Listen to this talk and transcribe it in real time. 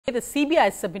The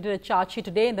CBI submitted a charge sheet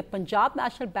today in the Punjab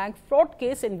National Bank fraud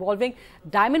case involving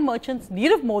diamond merchants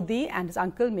Nirav Modi and his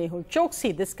uncle Mehul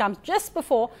Choksi. This comes just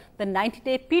before the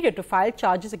 90-day period to file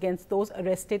charges against those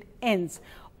arrested ends.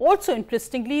 Also,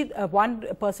 interestingly, one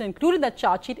person included in that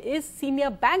charge sheet is senior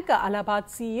banker Allahabad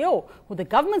CEO, who the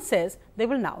government says they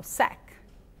will now sack.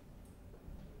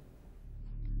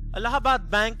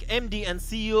 Allahabad Bank MD and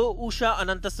CEO Usha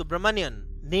Ananthasubramanian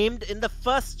named in the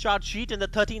first charge sheet in the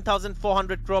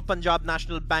 13,400 crore Punjab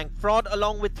National Bank fraud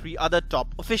along with 3 other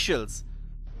top officials.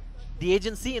 The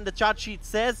agency in the charge sheet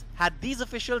says had these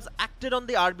officials acted on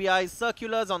the RBI's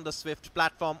circulars on the SWIFT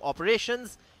platform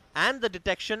operations and the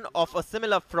detection of a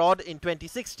similar fraud in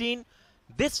 2016,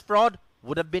 this fraud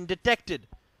would have been detected.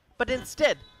 But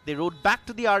instead, they wrote back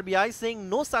to the RBI saying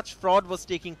no such fraud was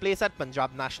taking place at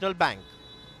Punjab National Bank.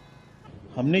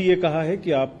 हमने ये कहा है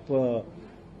कि आप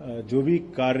जो भी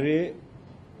कार्य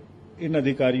इन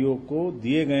अधिकारियों को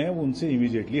दिए गए हैं वो उनसे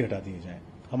इमीडिएटली हटा दिए जाएं.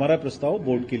 हमारा प्रस्ताव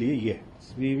बोर्ड के लिए ये है.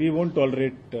 We won't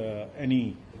tolerate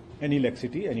any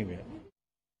laxity anywhere.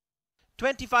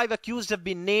 25 accused have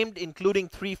been named, including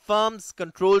 3 firms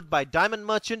controlled by diamond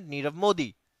merchant Nirav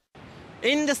Modi.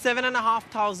 In the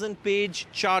 7,500-page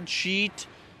charge sheet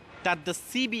that the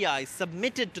CBI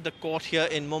submitted to the court here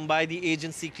in Mumbai, the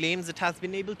agency claims it has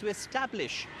been able to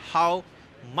establish how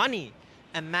money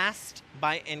amassed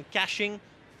by encashing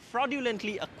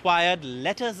fraudulently acquired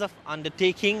letters of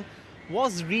undertaking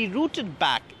was rerouted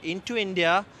back into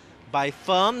India by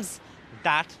firms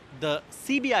that the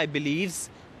CBI believes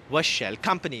were shell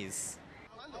companies.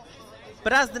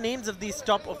 But as the names of these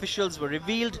top officials were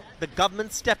revealed, the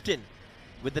government stepped in,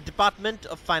 with the Department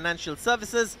of Financial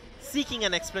Services seeking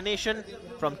an explanation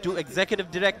from 2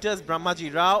 executive directors,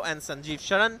 Brahmaji Rao and Sanjeev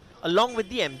Sharan, along with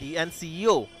the MD and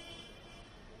CEO.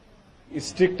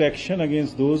 Strict action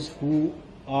against those who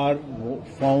are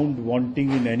found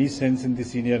wanting in any sense in the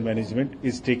senior management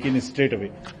is taken straight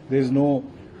away. There is no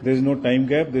time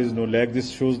gap, there is no lag. This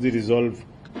shows the resolve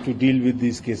to deal with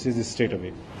these cases straight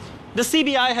away. The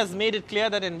CBI has made it clear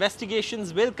that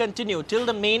investigations will continue till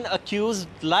the main accused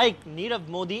like Nirav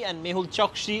Modi and Mehul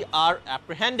Choksi are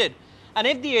apprehended. And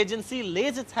if the agency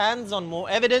lays its hands on more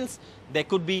evidence, there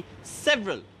could be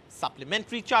several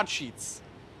supplementary charge sheets.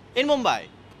 In Mumbai,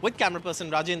 with camera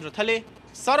person Rajendra Thale,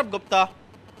 Saurabh Gupta,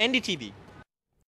 NDTV.